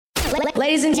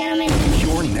Ladies and gentlemen,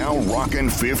 You're now rocking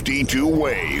 52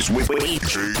 Ways with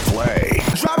DJ Play.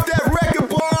 Drop that record,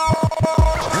 boy!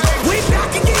 We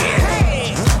back again.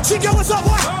 Hey, Chico, what's up,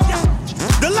 what?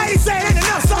 The ladies say ain't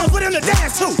enough songs for them to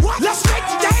dance to. What? Let's make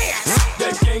the dance.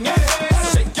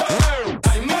 Shake your hair,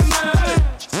 ay mamá,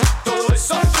 todo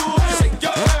eso tú, shake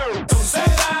your hair, entonces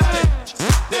dale.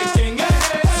 De quién es,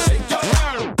 shake your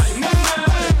hair, ay mamá,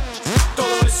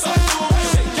 todo eso tú,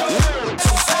 shake your hair,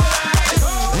 entonces dale.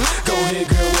 Go ahead,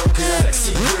 girl, work it out,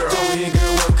 sexy girl. Go ahead,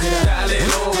 girl, work it out, dale,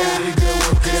 low. Go ahead, girl,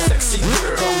 work it out, sexy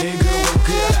girl. Go ahead, girl, work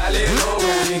it out, dale, low. Go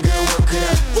ahead, girl, work it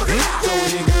out, work it out. Go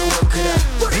ahead, girl, work it out,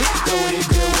 work it out. Go ahead,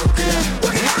 girl, work it out,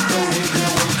 work it out. Go ahead,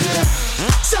 girl, work it out.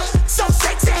 So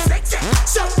sexy,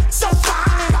 so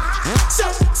fine, so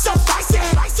spicy.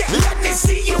 Let me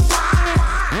see you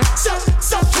whine. So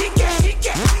kinky,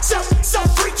 so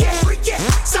freaky,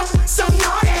 so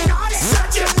naughty.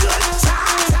 Such a good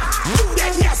time. Do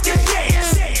that nasty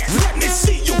dance. Let me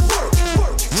see you work.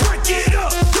 Drink it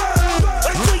up, girl,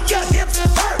 until your hips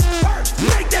hurt.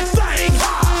 Make that thing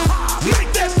hot.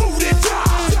 Make that booty drop.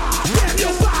 Damn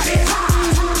your body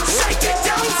hot. Shake it,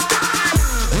 don't stop.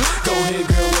 Go ahead,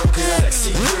 girl, work it out,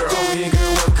 sexy girl. Go ahead,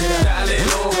 girl, work it out, dale,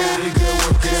 low. Go ahead, girl,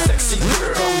 work it out, sexy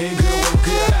girl. Go ahead, girl, work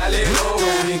it out, dale, low. Go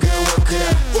ahead, girl, work it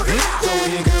out, work it out. Go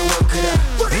ahead, girl, work it out,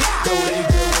 work it out. Go ahead,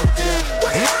 girl, work it out,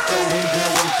 work it out. Go ahead,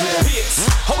 girl, work it out. Hits,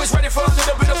 always ready for a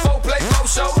little bit of foreplay,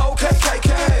 faux show, okay,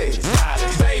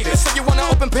 baby, so you wanna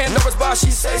open Pandora's box?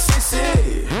 She say,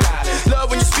 love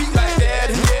when you speak like that,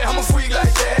 and yeah, I'm a freak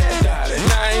like that.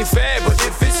 And I ain't fat, but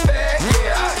if it's fat,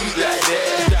 yeah, I eat like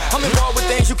that. I'm involved with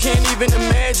things you can't even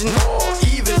imagine, or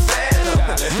even fathom.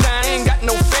 Now I ain't got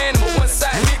no phantom, but once I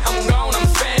hit, I'm gone, I'm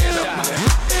phantom.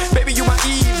 Baby, you my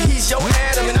Eve, he's your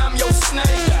Adam, and I'm your snake.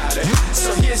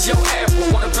 So here's your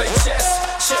apple, wanna play chess?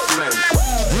 Checkmate.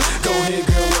 Go ahead,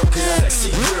 girl, work it out,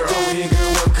 sexy girl. Go ahead,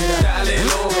 girl, work it out, dale,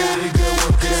 low. Go ahead, girl,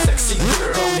 work it out, sexy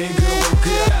girl. Go ahead, girl, work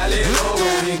it out, dale, low. Go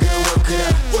ahead, girl, work it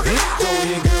out, work it out. Go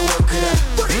ahead, girl, work it out,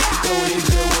 work it out. Go ahead,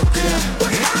 girl, work it out, work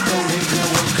it out. Go ahead, girl,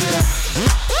 work it out.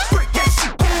 Break that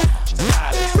shit down.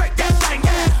 Break that thing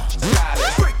down.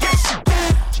 Break that shit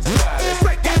down.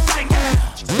 Break that thing down.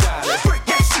 Break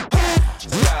that shit down.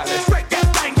 Break that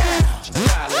thing down.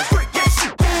 Break that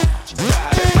shit down.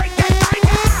 Break that thing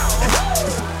down.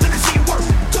 Let me see you work.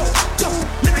 Go.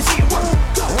 Let me see you work.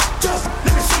 Go.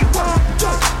 Let me see you work.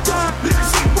 Go. Let me see you work. Let me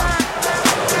see you work.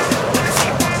 Let me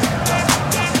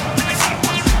see you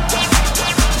work.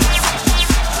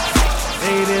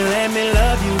 Baby, let me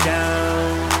love you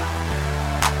down.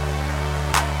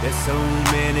 There's so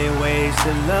many ways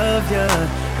to love ya.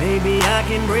 Baby, I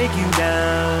can break you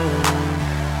down.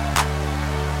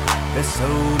 There's so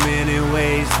many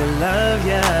ways to love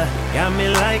ya. Got me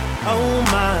like, oh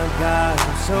my God,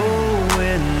 I'm so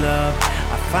in love.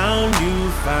 I found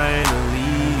you finally.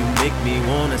 You make me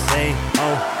wanna say,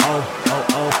 oh, oh, oh,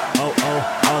 oh, oh, oh,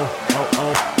 oh, oh, oh,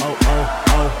 oh,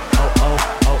 oh, oh, oh,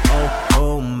 oh, oh,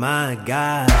 oh my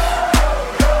gosh.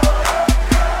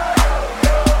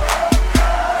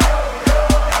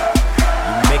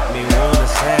 You make me wanna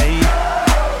say,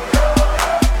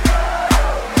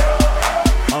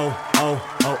 oh, oh,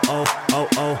 oh, oh, oh,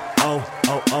 oh, oh,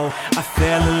 oh, oh. I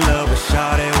fell in love with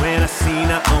Shawty when I seen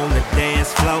her on the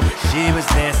dance floor. She was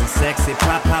dancing sexy,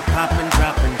 poppin',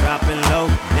 dropping low.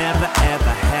 Never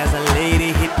ever has a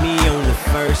lady hit me on the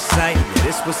first sight. Yeah,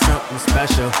 this was something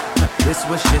special. This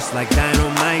was just like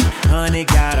dynamite. Honey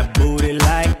got a booty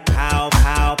like pow,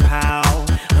 pow, pow.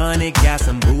 Honey got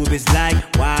some boobies like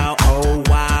wow, oh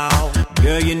wow.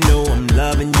 Girl, you know I'm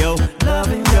loving your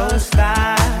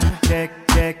style.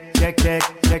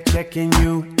 Checking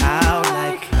you out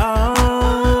like,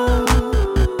 oh,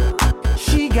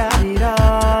 she got it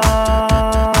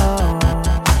all.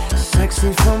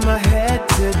 Sexy from my head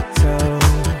to toe.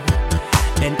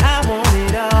 And I want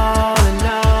it all and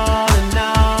all and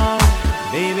all.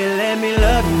 Baby, let me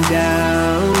love you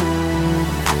down.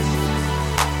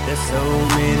 There's so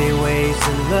many ways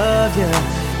to love you.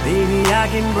 Baby, I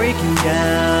can break you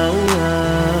down.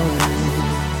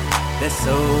 There's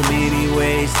so many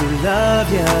ways to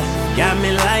love ya. Got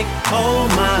me like, oh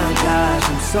my gosh,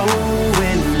 I'm so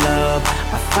in love.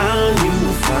 I found you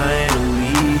finally.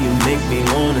 You make me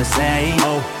wanna say,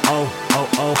 oh, oh, oh,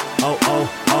 oh, oh, oh,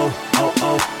 oh, oh, oh, oh,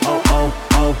 oh,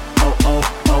 oh, oh, oh,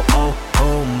 oh, oh,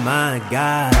 oh my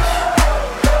gosh.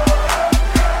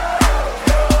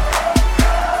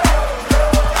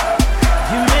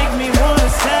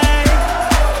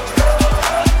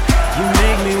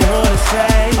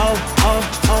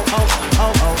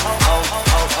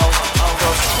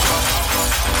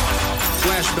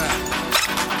 Flashback.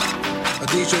 A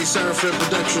DJ Seraphim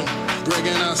production. Great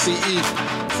FATCAT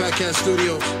Fat Cat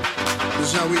Studios.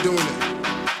 This is how we doing it.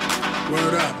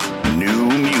 Word up. New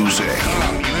music.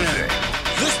 Oh, man.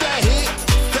 This that hit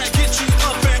that get you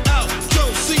up and out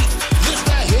your seat. This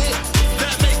that hit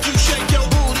that make you shake your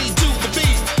booty to the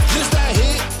beat. This that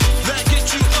hit that get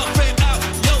you up and out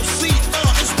your seat.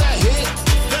 It's that hit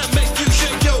that make you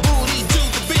shake your booty to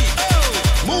the beat.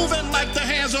 Moving like the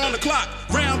hands on the clock,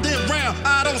 round and round,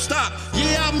 I don't stop.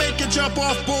 Yeah, I make it jump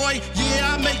off, boy.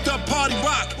 Yeah, I make the party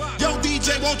rock. Yo,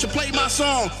 DJ, won't you play my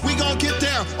song? We gon' get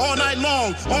there all night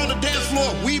long. On the dance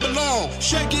floor, we belong.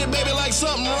 Shake it, baby, like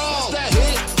something wrong. This that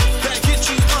hit that get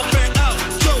you up and out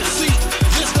your seat.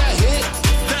 This that hit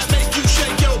that make you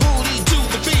shake your booty to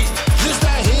the beat. This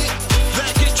that hit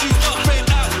that get you up and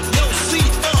out your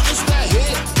seat. It's that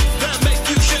hit that make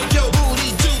you shake your booty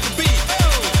to the beat.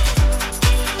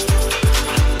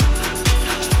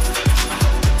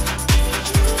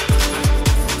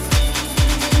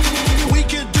 We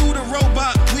can do the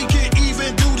robot, we can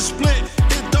even do the split.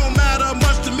 It don't matter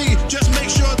much to me, just make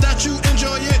sure that you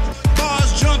enjoy it.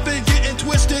 Bars jumping, getting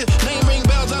twisted, name ring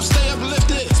bells, I stay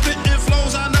uplifted. Spitting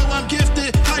flows, I know I'm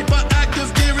gifted.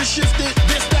 Hyperactive, gear is shifted.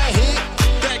 This that hit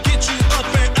that get you up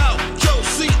and out your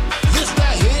seat. This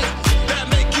that hit that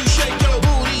make you shake your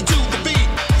booty to the beat.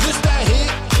 This that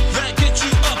hit that get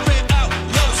you up and out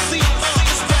your seat.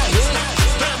 It's that hit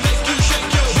that make you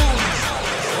shake your booty.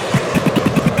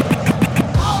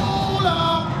 Hold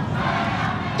on.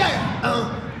 Yeah.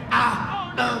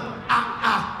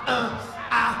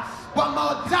 One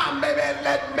more time, baby.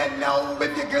 Let me know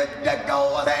if you're good to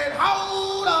go. I said,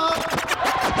 hold on.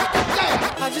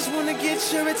 Yeah. I just wanna get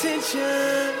your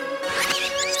attention.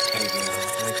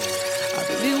 I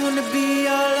really wanna be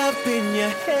all up in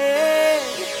your head.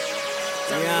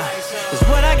 Yeah, 'cause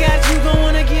what I got, you gon'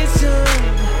 wanna get some.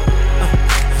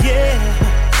 Yeah,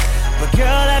 but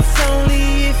girl, that's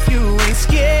only if you ain't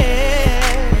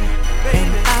scared.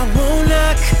 And I won't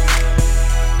knock,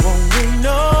 won't ring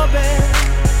no bell.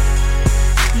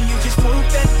 You just move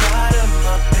that bottom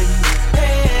up in the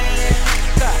air.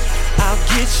 I'll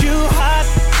get you hot,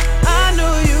 I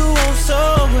know you won't so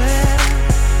well.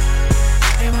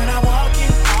 And when I walk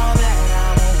in, all that I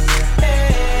want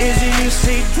is you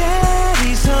say,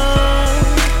 Daddy's home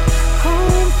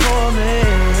for me.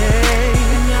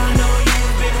 And I know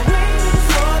you've been waiting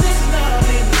for this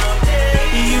loving all day.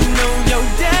 You know your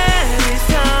daddy's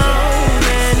home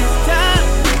and it's time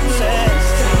to play.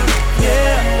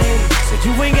 Yeah, so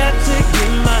you ain't got to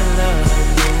give my love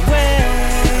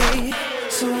away.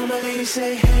 So my lady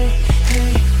say, hey,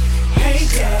 hey, hey,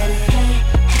 daddy, hey,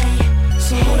 hey.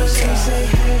 So my lady say,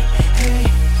 hey, hey,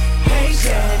 hey,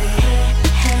 daddy,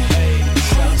 hey, hey.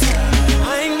 I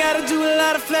ain't gotta do a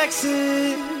lot of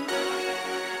flexing.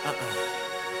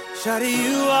 Shawty,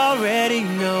 you already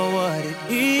know what it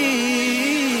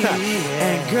is.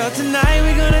 And girl, tonight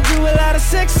we're gonna do a lot of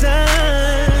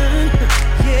sexing.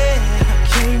 Yeah,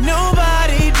 can't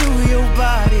nobody do your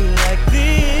body like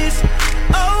this.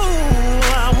 Oh,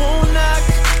 I won't knock,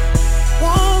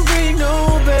 won't ring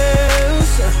no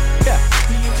bells. Yeah,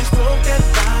 you just broke that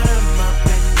bottom up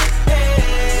in the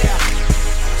air.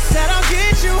 Said I'll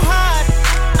get you hot,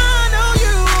 I know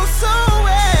you so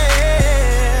well.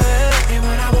 And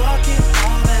when I walk in,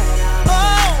 all that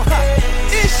I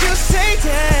it should say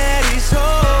Daddy's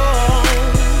home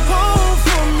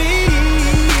for me.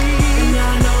 And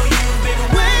I know you've been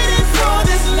waiting for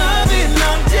this loving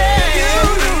all day. You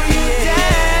know your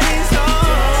daddy's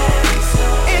home,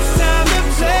 it's time to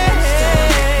play.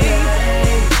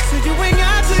 So you ain't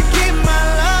got to give my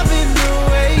loving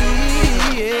away.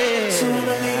 Yeah. So when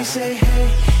my lady say, hey,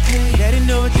 hey, Daddy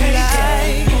know what you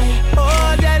like.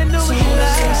 Oh, Daddy know what you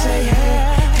like. Say, hey,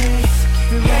 hey,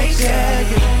 be right there.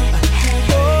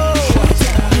 Oh,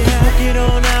 yeah. Poke it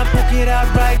on out, poke it out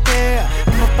right there.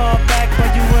 I'ma fall back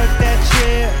while you work that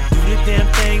chair. Do the damn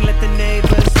thing, let the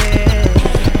neighbors hear.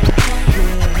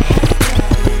 Yeah.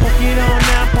 Poke it on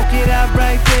out, poke it out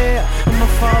right there. I'ma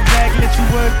fall back, let you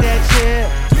work that chair.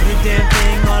 Do the damn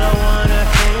thing, all I wanna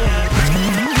hear.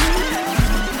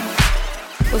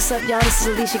 What's up, y'all? This is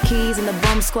Alicia Keys, and the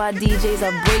Bum Squad DJs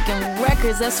are breaking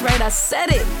records. That's right, I said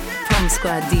it. Bum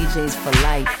Squad DJs for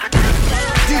life.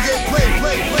 DJ, play.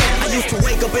 I used to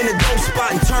wake up in a dope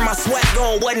spot and turn my swag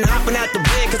on. Wasn't hopping out the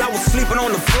bed cause I was sleeping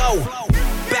on the floor.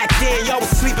 Back then, y'all was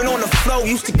sleeping on the floor.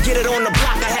 Used to get it on the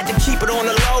block, I had to keep it on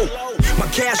the low. My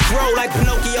cash grow like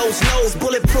Pinocchio's nose.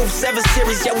 Bulletproof 7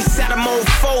 Series, yeah, we sat them on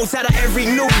foes. Out of every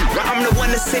new, I'm the one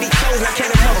the city chose. I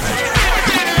can't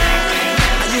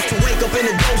I used to wake up in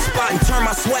a dope spot and turn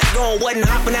my swag on. Wasn't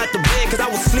hopping out the bed cause I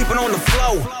was sleeping on the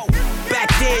floor. Back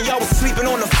then, y'all was sleeping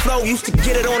on the floor. Used to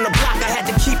get it on the block, I had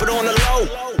to keep it on the low.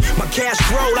 My cash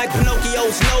grow like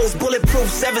Pinocchio's nose. Bulletproof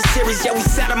 7 Series, yeah, we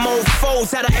sat them on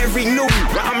foes out of every new.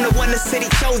 I'm the one the city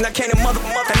chose, now can't a mother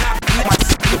not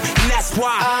and that's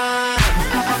why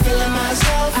I'm feeling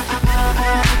myself.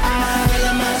 I'm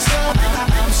feeling myself.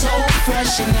 I'm so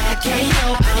fresh and I can't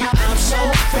help it. I'm so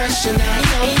fresh and I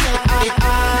can't help it.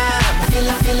 I'm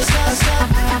feeling myself.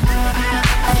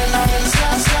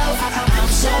 I'm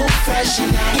so fresh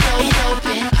and I can't help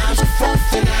it. I'm so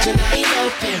fresh and I can't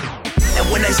help it. And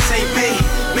when they say me,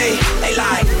 they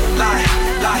lie.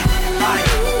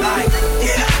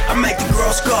 Yeah, I make the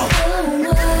girls go.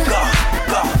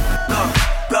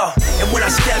 And when I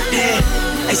stepped in,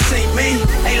 they say me,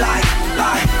 they lie.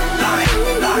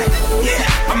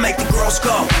 Yeah, I make the girls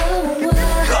go.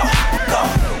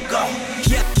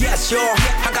 Yes, y'all,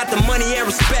 I got the money and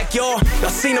respect, y'all. Y'all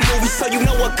seen the movie, so you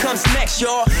know what comes next,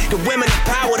 y'all. The women in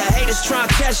power, the haters trying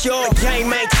to catch y'all. The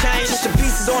game ain't changed, just the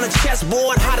pieces on the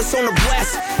chessboard, hottest on the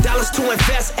west. Dollars to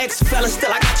invest, ex-felon,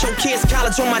 still I got your kids'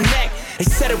 college on my neck. They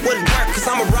said it wouldn't work, cause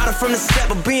I'm a rider from the set,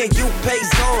 but being you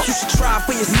pays off. You should try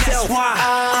for yourself. That's why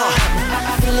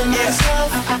I'm feeling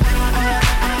myself.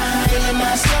 I'm feeling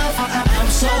myself. I'm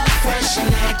so fresh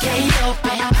and I can't help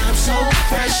it. I'm so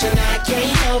fresh and I can't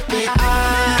help it.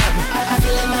 I'm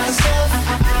feeling myself.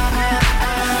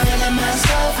 I'm feeling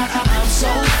myself. I'm so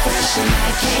fresh and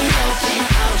I can't help it.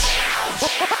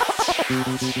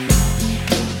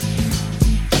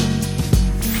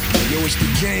 Yo, it's the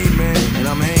game, man, and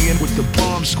I'm hanging with the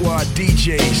Bomb Squad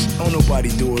DJs. Don't nobody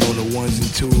do it on the ones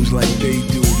and twos like they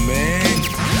do, man.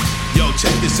 Yo,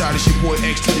 check this out, it's your boy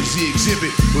X to the Z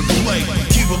Exhibit with Play.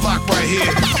 Keep it locked right here,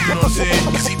 you know what I'm saying?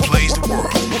 Cause he plays the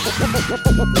world.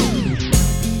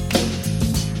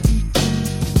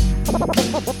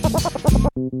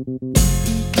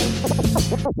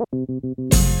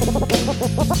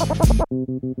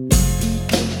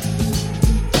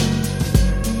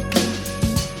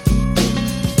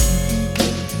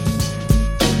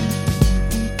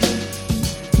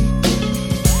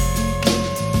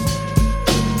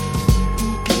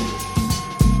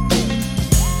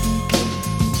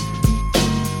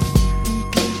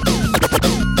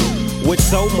 With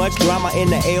so much drama in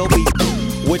the LB,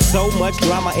 with so much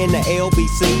drama in the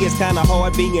LBC, it's kinda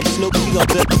hard being Snoop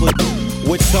D-O-double.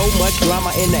 With so much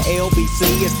drama in the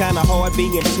LBC, it's kinda hard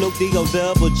being Snoop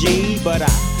D-O-double-G. But I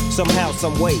somehow,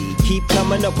 some way, keep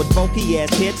coming up with funky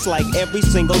ass hits like every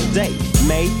single day.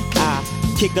 May I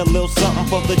kick a little something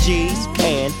for the G's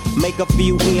and make a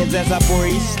few ends as I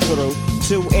breeze through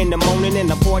 2 in the morning and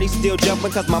the party still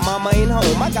jumping cause my mama ain't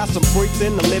home. I got some freaks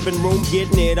in the living room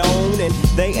getting it on and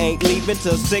they ain't leaving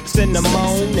till 6 in the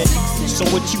morning. So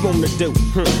what you wanna do?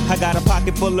 I got a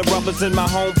pocket full of rubbers and my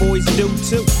homeboys do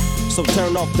too. So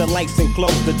turn off the lights and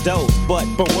close the doors. But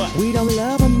what? We don't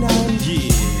love them now. Yeah.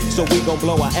 So we gon'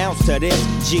 blow an ounce to this.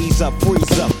 G's up,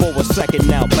 freeze up for a second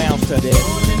now, bounce to this.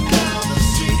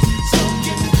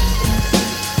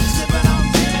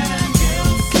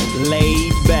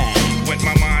 Laid back. With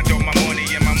my mind on my money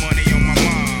and my money on my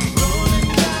mind. Rolling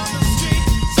down the street,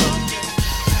 smoking,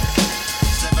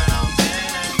 sipping on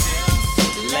gin and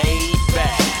juice. Laid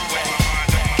back. With my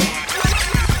mind on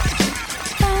my money.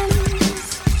 Friends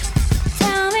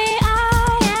tell me I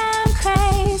am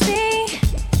crazy,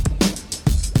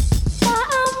 but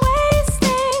I'm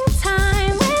wasting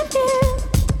time with you.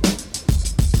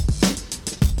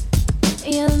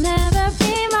 You'll never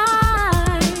be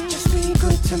mine. Just be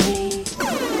good to me.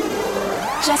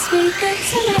 Just be good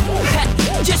to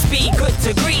me. Just be good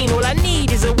to green. All I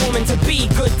need is a woman to be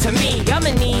good to me. I'm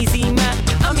an easy man,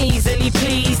 I'm easily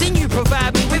pleased, and you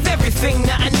provide me with everything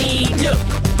that I need. Look,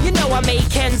 you know I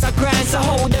make ends, I grind, so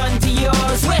hold on to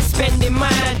yours. We're spending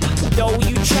mine. Though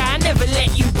you try, never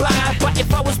let you buy. But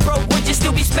if I was broke, would you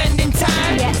still be spending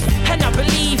time? Yes. And I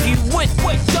believe you would.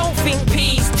 Don't think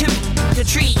P's to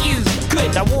treat you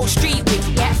good. I walk street with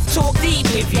you, Yes. talk deep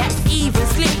with you, Yes. even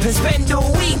slip and spend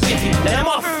all week with you. Then I'm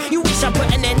off. You wish I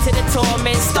put an end to the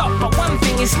torment. Stop, but one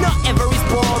thing is not ever as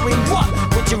boring. What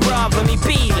would you rather me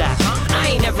be like? I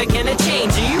ain't never gonna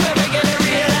change. Are you ever gonna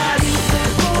realize?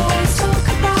 Always talk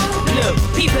about Look,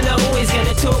 people are always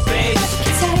gonna talk, babe.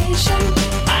 reputation.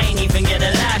 I ain't even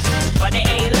gonna lie, but they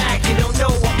ain't like you don't know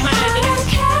what I mine is. don't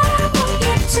care what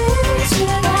you do to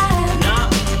them. Nah,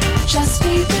 Just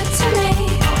be good to me.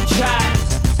 try.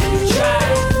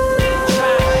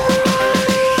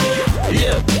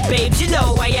 Look, babes, you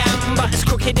know I am, but as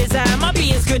crooked as I am, I'll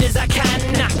be as good as I can.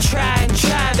 I try and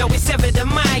try, though it's ever the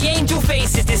my angel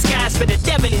face is disguised for the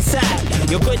devil inside.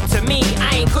 You're good to me,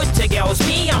 I ain't good to girls.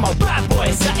 Me, I'm a bad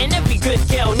boy, something every good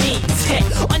girl needs. Hey,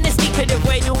 honestly, could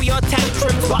avoid all your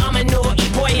tantrums, but I'm a naughty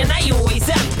boy and I always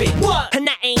have been. What? And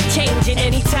that ain't changing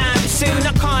anytime soon.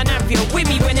 I can't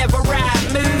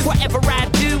whatever I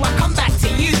do, I come back to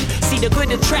you. See the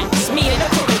good attracts me and the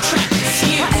good attracts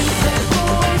you. Whatever the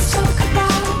boys talk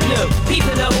about. Look,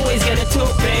 people are always gonna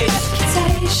talk, babe.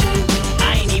 Reputation.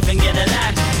 I ain't even gonna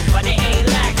lie, but it ain't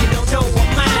like you don't know what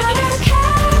mine I is. don't care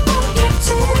what you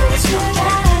do to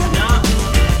them. No,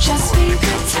 Just be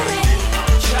good to me.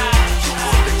 try.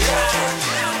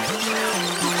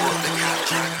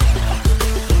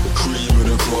 Cream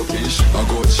with a crop-ish. I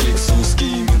got chicks who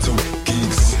scheming to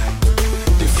gigs.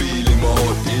 They feeling my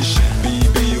hot-ish.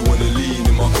 BB wanna lean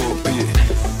in my cockpit.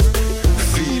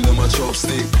 Feeling my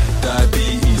chopstick.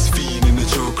 Diabetes, feeding the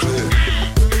chocolate.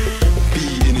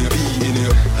 Beating it.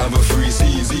 Have a free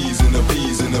C's and a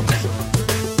P's and a.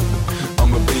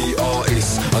 I'm a B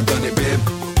artist. I done it, babe.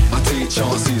 I take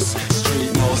chances.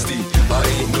 Street nasty. I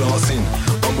ain't glassing.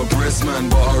 I'm a breast man,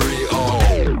 but I rate art.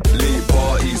 Late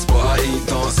parties, but I ain't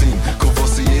dancing.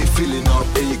 Courvoisier filling up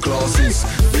 8 glasses.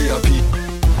 VIP,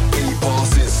 8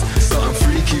 passes. Something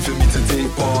freaky for me to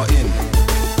take part in.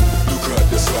 Look at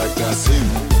the swag, that's him.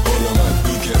 Hold on, man,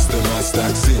 who gets the man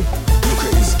stacks in? Look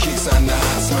at his kicks and the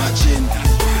hats matching.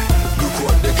 Look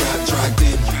what the cat dragged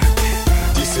in.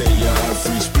 This ain't your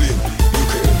average bling.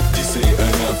 Look at him, this ain't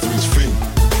an average thing.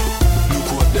 Look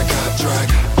what the cat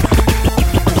dragged.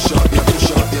 Push up,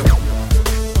 yeah.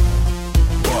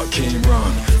 What came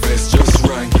round? Vest just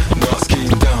rang, nuts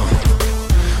came down.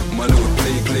 My little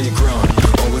playground.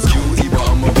 I was guilty, but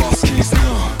I'm a boss case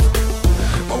now.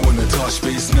 I wanna touch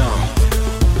base now.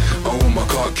 I want my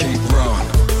car cake round.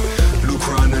 Look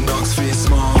round the knocks face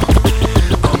smile.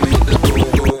 I make the door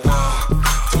go wow.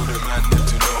 Told the man not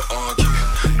to not argue.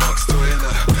 Knocks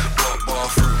toilet, block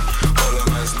bathroom. All the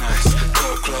man's nice,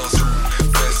 top classroom.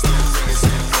 Best in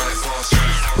racing, right fast.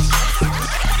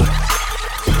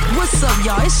 What's up,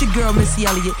 y'all? It's your girl, Missy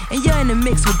Elliott, and you're in the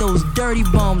mix with those dirty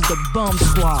bums, the Bum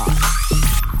Squad.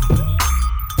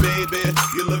 Baby,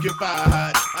 you're looking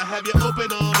fine. I have you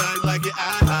open all night like your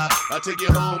IHOP. I take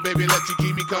you home, baby, let you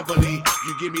keep me company.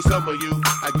 You give me some of you,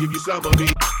 I give you some of me.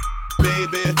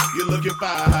 Baby, you're looking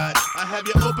fine. I have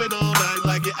you open all night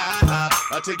like your IHOP.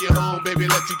 I take you home, baby,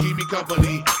 let you keep me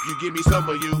company. You give me some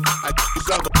of you, I give you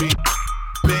some of me.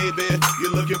 Baby,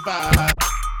 you're looking fine.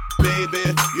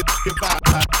 Baby, you're looking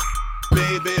fine.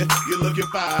 Baby, you're looking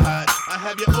fine. I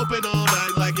have you open all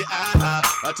night like your IHOP.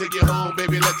 I take you home,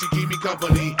 baby, let you keep me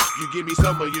company. You give me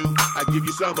some of you, I give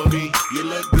you some of me. You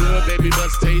look good, baby,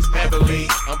 must taste heavenly.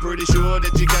 I'm pretty sure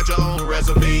that you got your own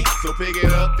recipe. So pick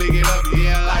it up,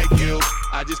 yeah, I like you.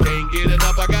 I just can't get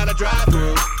enough, I gotta drive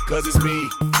through. Cause it's me,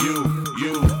 you,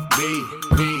 me,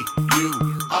 you.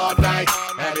 All night,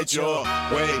 have it your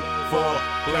way. For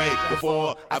play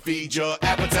before I feed your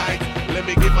appetite. Let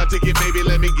me get my ticket, baby,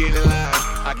 let me get in line.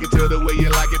 I can tell the way you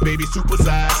like it, baby, super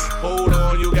size. Hold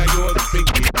on, you got yours,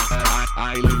 pinky.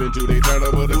 I ain't leaving till they turn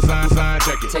over the sign,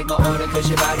 check it. Take my order, cause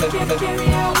your body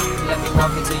carry out. Let me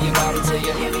walk into your body till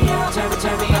you hear me out.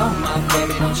 Turn me on, my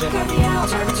baby, don't you? Turn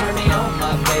me on,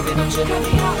 my baby, don't you?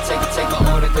 Take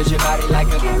my order, cause your body like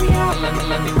a carry out.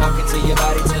 Let me walk into your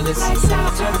body till it's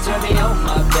turn me on,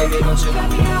 my baby, don't you?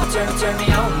 Turn me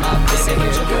on, my baby,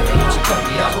 don't you?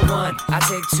 Number one, I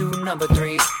take 2 number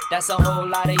 3s. That's a whole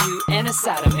lot of you and a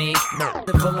side of me.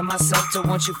 The full of myself to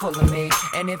want you full of me.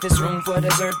 And if it's room for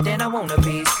dessert, then I want a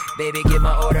piece. Baby, get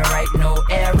my order right, no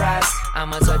errors.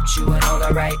 I'ma touch you in all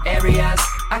the right areas.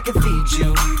 I can feed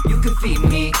you, you can feed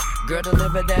me. Girl,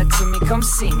 deliver that to me, come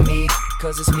see me.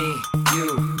 Cause it's me,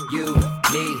 you,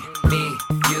 me,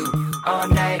 you. All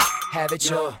night, have it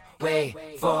your way.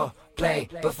 For play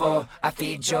before I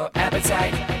feed your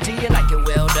appetite. Do you like it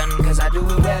well done? Cause I do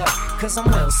it well. Cause I'm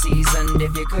well seasoned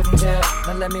if you couldn't tell.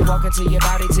 Now let me walk into your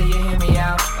body till you hear me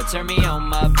out. Turn me on,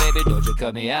 my baby, don't you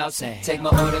cut me out. Say, take my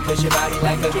order cause your body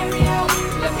like a carry out.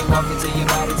 Let me walk into your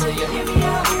body till you hear me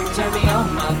out. Turn me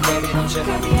on, my baby, don't you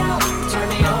cut me out. Turn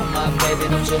me on, my baby,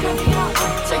 don't you cut me out.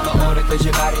 Take my order cause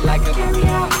your body like a carry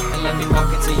out. And let me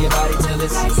walk into your body till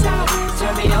it's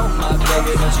turn me on, my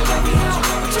baby, don't you cut me out.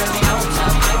 Turn me on, my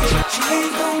baby. She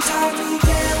ain't gon' tie me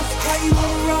down. Why you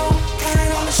wanna roll? Got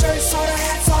all the shirts, all the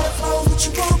hats, all the clothes. What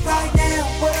you want right now?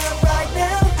 What up right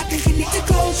now? I think you need to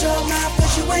close your mouth,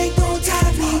 cause you ain't gon'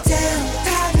 tie me down.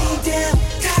 Tie me down,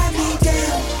 tie me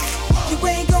down. You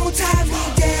ain't gon' tie me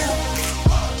down.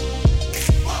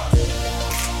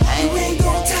 You ain't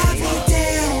gon' tie me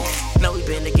down. Know we've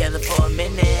been together for a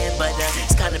minute, but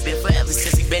it's kinda been forever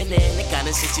since we've been in the kind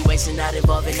of situation not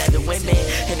involving other women.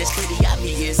 And it's pretty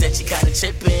obvious that you kinda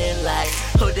tripping, like,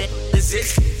 who the is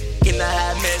this? In a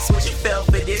hot mess, what you felt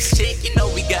for this chick? You know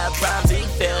we got problems and you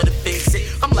failed to fix it.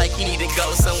 I'm like, you need to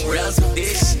go somewhere else with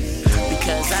this shit.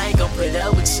 Because I ain't gon' put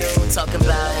up with you talking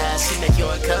about how she make you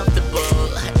uncomfortable.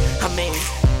 I mean,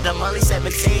 I'm only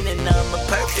 17 and I'm a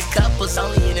perfect couple's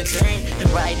only in a dream. And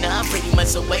right now I'm pretty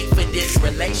much away for this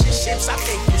relationships. I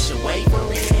think you should wait for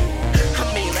it. I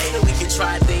mean, later we can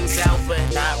try things out, but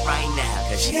not right now.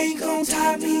 Cause She ain't gon'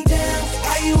 tie me down.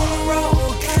 Why you on the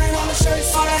road? Wearing all the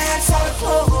shirts, all the hats, all the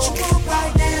clothes. What you want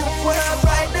right now? What up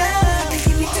right now? I think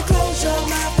you need to close your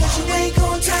mouth, cause you ain't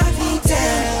gon' tie me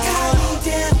down. Tie me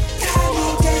down, tie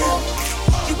me down.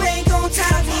 You ain't gon'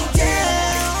 tie me down.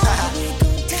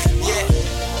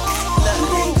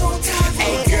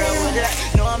 Hey girl, what up?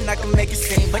 No, I'm not gonna make it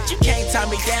seem, but you can't tie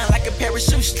me down like a pair of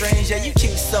shoestrings. Yeah, you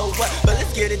cute, so what? But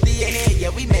let's get it to your head. Yeah,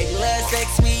 we make love, sex,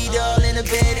 sweet, all in the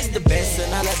bed. It's the best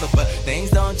and I love it, but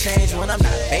things don't change when I'm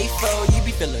not faithful. You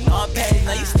be feeling all pain,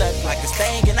 now you stuck like a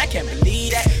stain, and I can't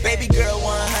believe that. Baby girl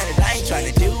 100, I ain't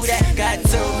tryna do that. Got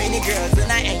so many girls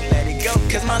and I ain't let it go,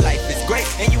 cause my life is great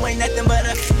and you ain't nothing but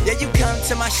a. Yeah, you come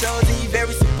to my shows and you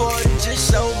very supportive. Just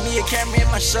showed me a camera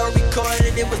and my show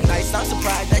recorded. It was nice, I'm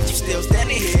surprised that you still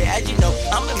standing here. As you know,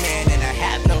 I'm a man and I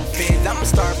have no fears. I'ma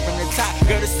start from the top,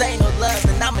 girl, this ain't no love,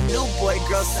 and I'm a new boy,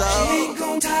 girl, so She ain't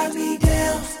gon' tie me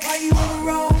down. Why you on the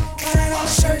road? Wearing all the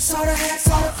shirts, all the hats,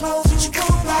 all the clothes. What you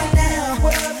want right now?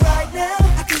 What up right now?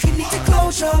 I think you need to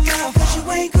close your mouth, cause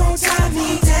you ain't gon' tie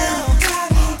me down. Tie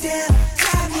me down,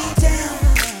 tie me down.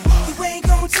 You ain't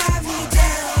gon' tie me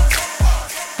down.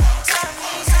 Tie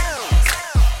me down.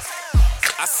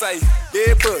 I say,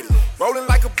 yeah, buddy, rolling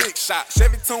like a big shot.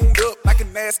 Chevy tuned up like a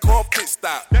NASCAR pit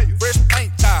stop. Fresh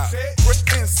paint job, fresh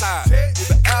inside. With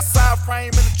the outside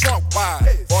frame and the trunk wide.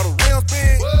 All the rims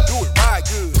big, do it right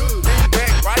good. Lean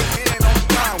back, right hand on the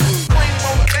plywood. Cream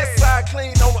on the inside,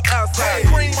 clean on the outside.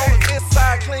 Cream on the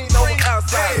inside, clean on the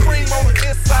outside. Cream on the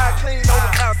inside, clean on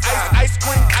the outside.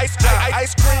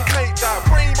 Ice cream paint job.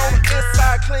 Cream on the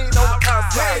inside, clean on the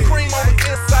outside. Cream on the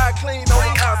inside, clean on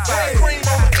the outside. Cream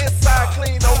on the inside,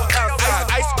 clean on the outside.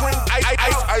 Ice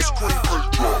cream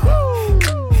paint job.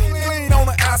 Clean on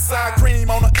the outside, cream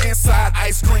on the inside.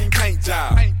 Ice cream paint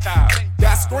job.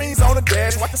 Got screens on the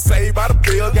dash, what to say by the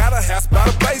bill. Got a house by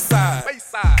the bayside.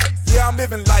 Yeah, I'm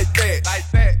living like that.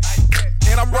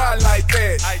 And I'm riding like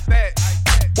that.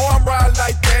 Boy, I'm riding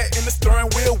like that. In the steering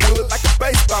wheel wood like a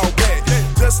baseball bat.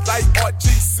 Just like RG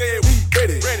said, we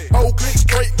ready. Old click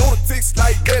straight on the ticks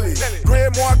like Ellie.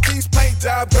 Grand Marquis paint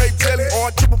job, grape jelly.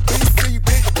 Or triple BC,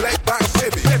 big black box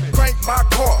Chevy. Crank my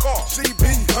car, she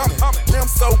be humming. Them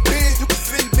so big, you can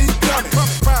see me coming.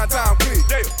 Prime time click,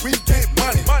 we get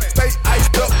money. Stay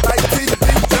iced up like TV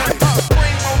Johnny.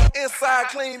 Cream on the inside,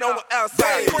 clean on the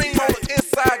outside. Cream on the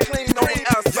inside, clean on the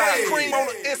outside. Cream on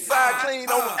the inside, clean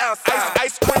on the outside.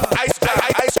 Ice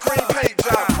cream paint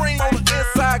job. Cream on the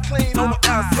inside, clean on the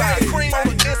outside. Cream on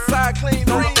the inside, clean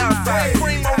on the outside.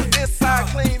 Cream on the inside,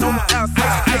 clean on the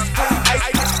outside.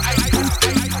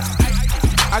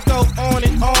 I go on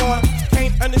and on,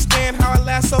 can't understand how I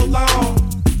last so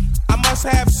long. I must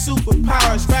have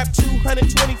superpowers, rap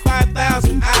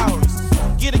 225,000 hours.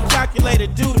 Get a calculator,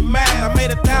 do the math. I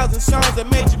made 1,000 songs that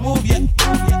made you move, yeah.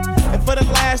 And for the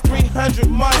last 300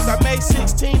 months, I made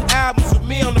 16 albums with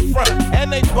me on the front,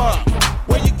 and they bump.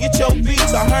 Where you get your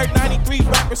beats? I heard 93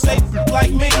 rappers say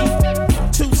like me.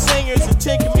 2 singers and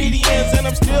 10 comedians, and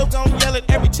I'm still gonna yell it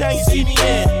every time you see me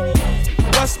in.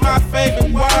 What's my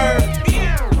favorite word?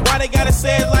 Why they gotta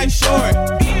say it like short?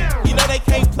 You know they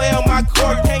can't play on my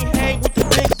court, can't hang with the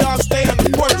big dogs, stay on the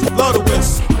porch. Blow the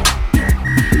whistle.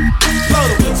 Blow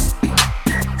the whistle.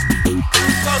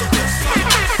 Blow the whistle.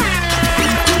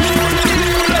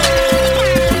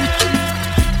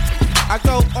 I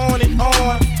go on and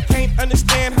on, can't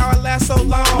understand how I last so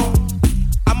long.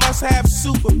 I must have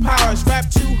superpowers, rap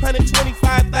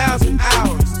 225,000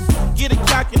 hours. Get a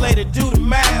calculator, do the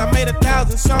math. I made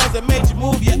 1,000 songs that made you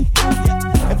move, yeah.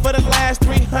 And for the last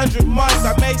 300 months,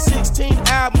 I made 16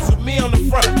 albums with me on the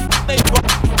front.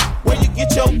 Where you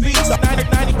get your beats? I'm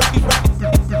 90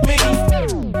 me.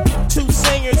 2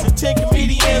 singers and 10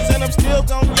 comedians, and I'm still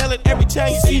gonna yell it every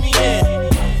time you see me in.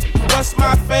 What's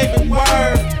my favorite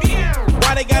word?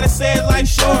 Why they gotta say it like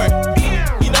short?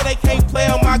 You know they can't play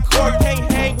on my court,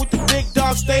 can't hang with the big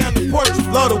dogs, stay on the porch.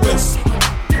 Blow the whistle.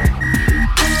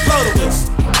 Blow the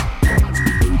whistle.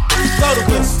 Blow the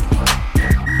whistle.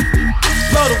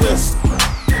 Blow the whistle.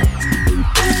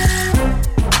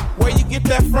 Where you get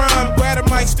that from? Grab a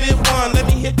mic, spit one. Let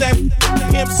me hit that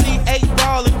MC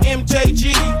 8-ball and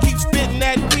MJG. Keep spitting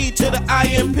that B to the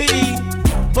IMP.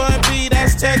 Bun B,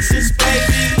 that's Texas,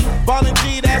 baby. Ballin'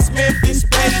 G, that's Memphis,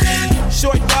 baby.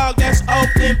 Short dog, that's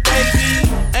Oakland, baby.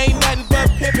 Ain't nothing but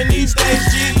pimpin' these days,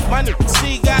 G. My nigga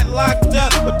C got locked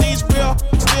up, but these real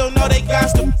still know they got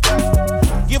to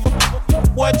give a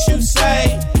what you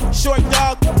say. Short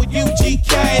dog with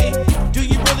UGK. Do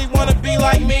you really wanna be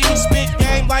like me?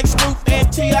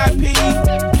 TIP.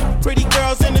 Pretty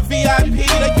girls in the VIP,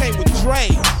 they came with Dre.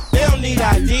 They don't need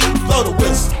ID. Blow the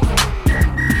whistle.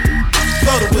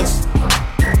 Blow the whistle.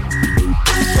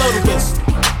 Blow the whistle.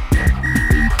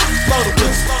 Blow the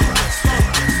whistle.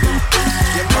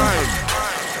 You're mine.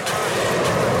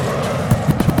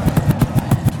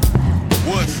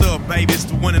 What's up, baby? It's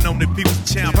the one and only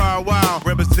People's Champ. Power Wow,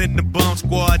 representing the Bum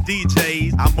Squad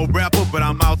DJs. I'm a rapper, but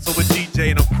I'm also a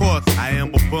DJ, and of course, I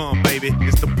am a bum, baby.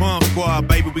 It's the Bum Squad,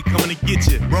 baby. We coming to get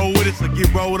you. Roll with us or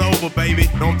get rolled over, baby.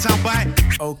 Don't talk about it.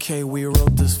 Okay, we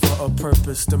wrote this for a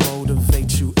purpose to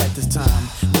motivate you at this time.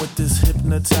 With this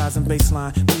hypnotizing bass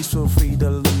line, please feel free to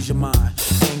lose your mind.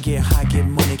 And get high, get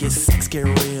money, get sex, get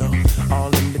real,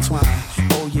 all in between.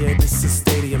 Oh yeah, this is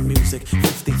stadium music,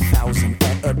 50,000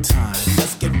 at a time.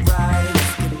 Let's get right,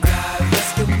 let's get right,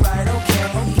 let's get right, okay,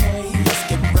 okay. Let's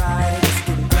get right, let's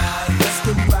get right, let's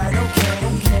get right, okay,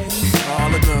 okay. All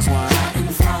the girls want,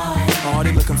 all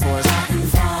they looking for is,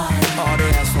 all they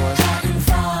ask for is,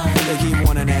 they keep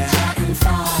wanting that.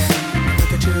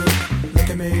 Look at you, look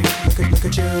at me, look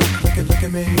at you, look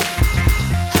at me.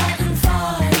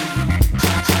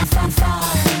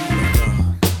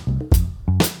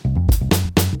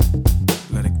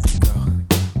 Let it go.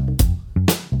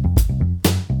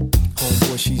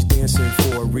 Homeboy, she's dancing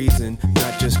for a reason,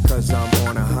 not just cause I'm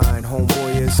on a hind.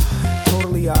 Homeboy is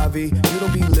totally Ivy, you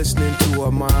don't be listening to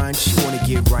her mind. She wanna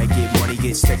get right, get money,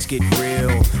 get sex, get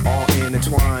real, all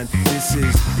intertwined. This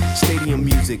is stadium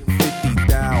music,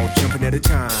 50,000 jumping at a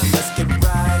time. Let's get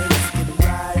right, let's get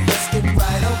right, let's get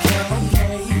right, okay,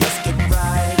 okay. Let's get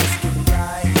right, let's get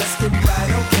right, let's get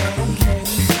right, okay, okay.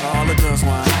 All the girls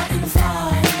want,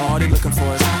 all they looking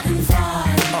for is,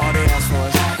 all they ask for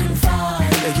is,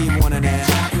 they keep wanting that.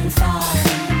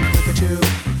 Look at you,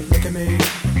 look at me,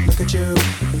 look at you,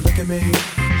 look at me.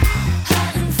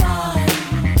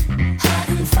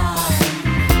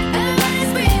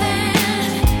 Everybody's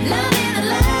breathing, loving the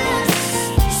last.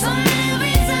 So many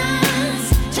reasons,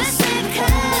 just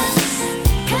because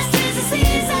 'tis the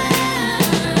season.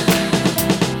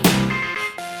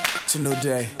 It's a new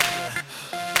day.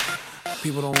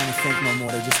 People don't want to think no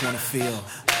more, they just want to feel.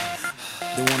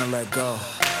 They want to let go.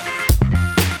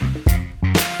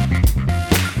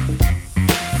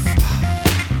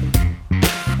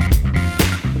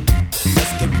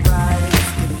 Let's get right,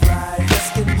 let's get right, let's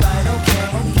get right, okay,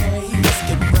 okay. Let's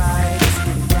get right, let's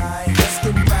get right, let's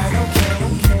get right, okay,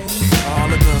 okay. All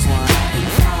the girls want,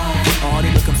 all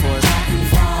they looking for is,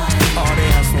 all they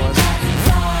ask for is,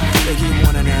 they keep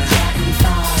wanting that.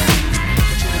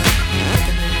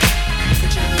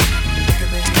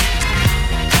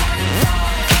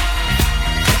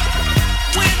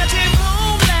 When I came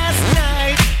home last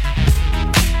night,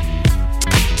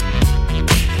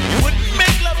 you wouldn't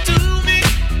make love to me.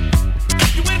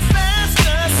 You went fast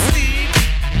asleep.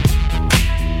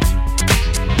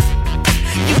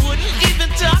 You wouldn't even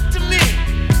talk to me.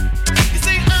 You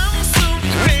say I'm so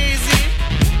crazy.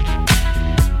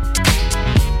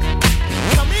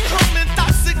 Coming home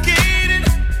intoxicated.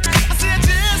 I say I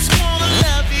just wanna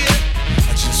love you.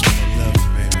 I just wanna love you,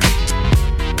 baby.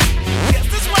 Yes,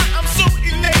 that's why I'm so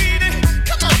elated.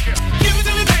 Come on, girl, give it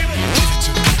to me, baby.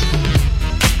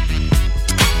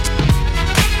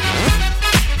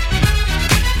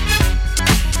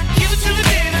 Give it to me,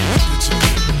 baby.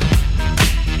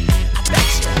 I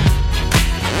bet you.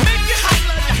 I make you hot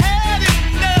like you had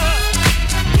enough.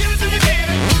 Give it to me,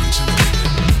 baby.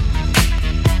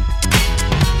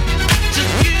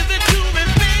 Just give it to me,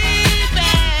 baby.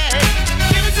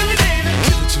 Give it to me, baby.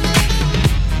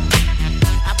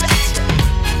 I bet you.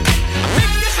 I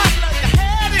make you hot like you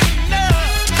had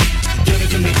enough. Give it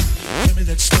to me. Give me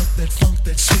that stuff, that funk,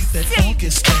 that sweet, that funky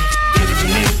stuff. Give it to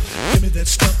me. Give me that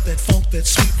stuff, that funk, that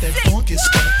sweet, that funky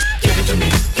stuff. Give it to me.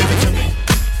 Give it to me.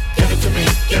 Give it to me.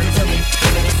 Give it to me.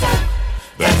 Give me the funk,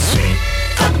 that sweet,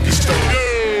 funky stuff.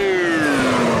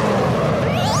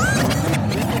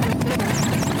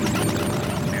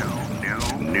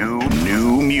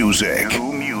 New music.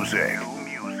 New music.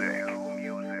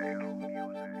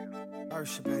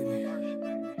 Ursha, baby.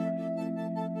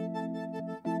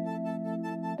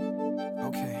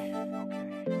 Okay.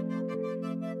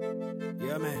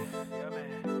 Yeah, man.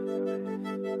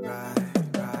 Right.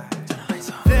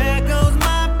 There goes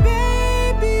my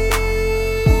baby.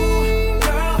 Ooh,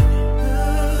 girl,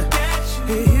 look at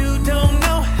you. You don't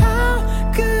know how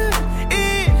good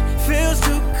it feels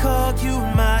to call you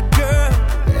my girl.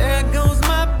 There goes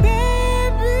my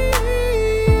baby.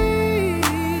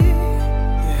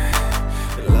 Yeah.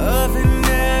 Love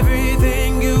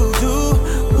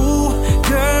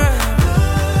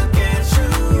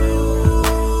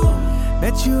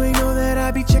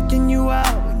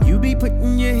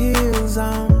putting your heels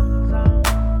on.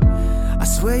 I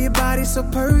swear your body's so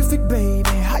perfect, baby.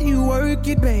 How you work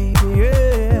it, baby,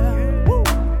 yeah. Woo.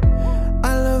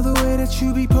 I love the way that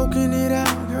you be poking it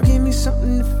out. Girl, give me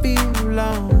something to feel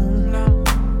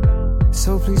on.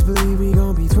 So please believe we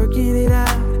gon' be twerking it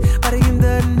out by the end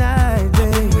of the night,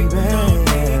 baby.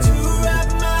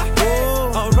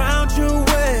 Around your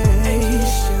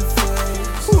waist,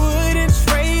 wouldn't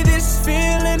trade this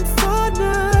feeling for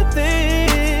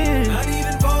nothing, not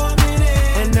even for a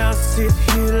minute. And I'll sit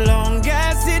here long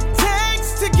as it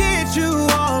takes to get you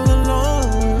all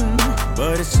alone.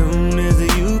 But as soon as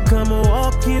you come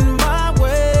walking my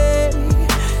way,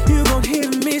 you gon' hear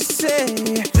me say,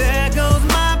 there goes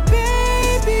my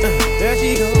baby. There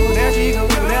she go, there she go,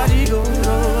 there she go.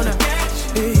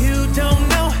 You don't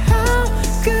know how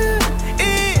good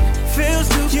it feels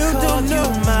to you don't know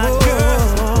my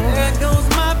girl. There goes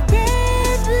my baby.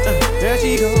 There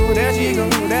she go, there she go,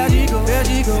 there she go, there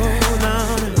she go.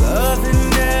 Now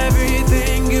loving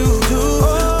everything you do,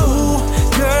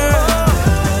 girl.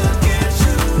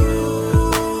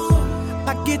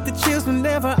 I get the chills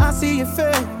whenever I see your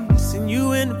face and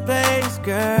you in the place,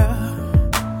 girl.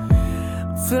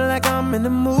 Feel like I'm in a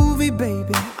movie,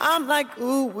 baby. I'm like,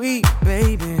 ooh wee,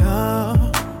 baby, oh.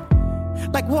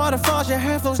 Like waterfalls, your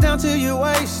hair flows down to your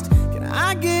waist. Can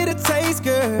I get a taste,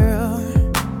 girl?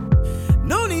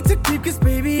 No need to keep, cause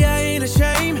baby, I ain't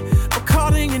ashamed of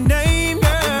calling your name,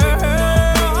 girl.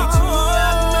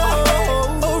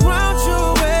 Around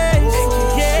your waist,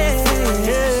 yeah.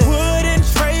 Wouldn't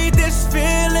trade this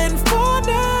feeling for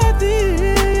nothing,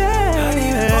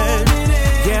 yeah.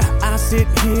 Yeah, I sit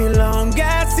here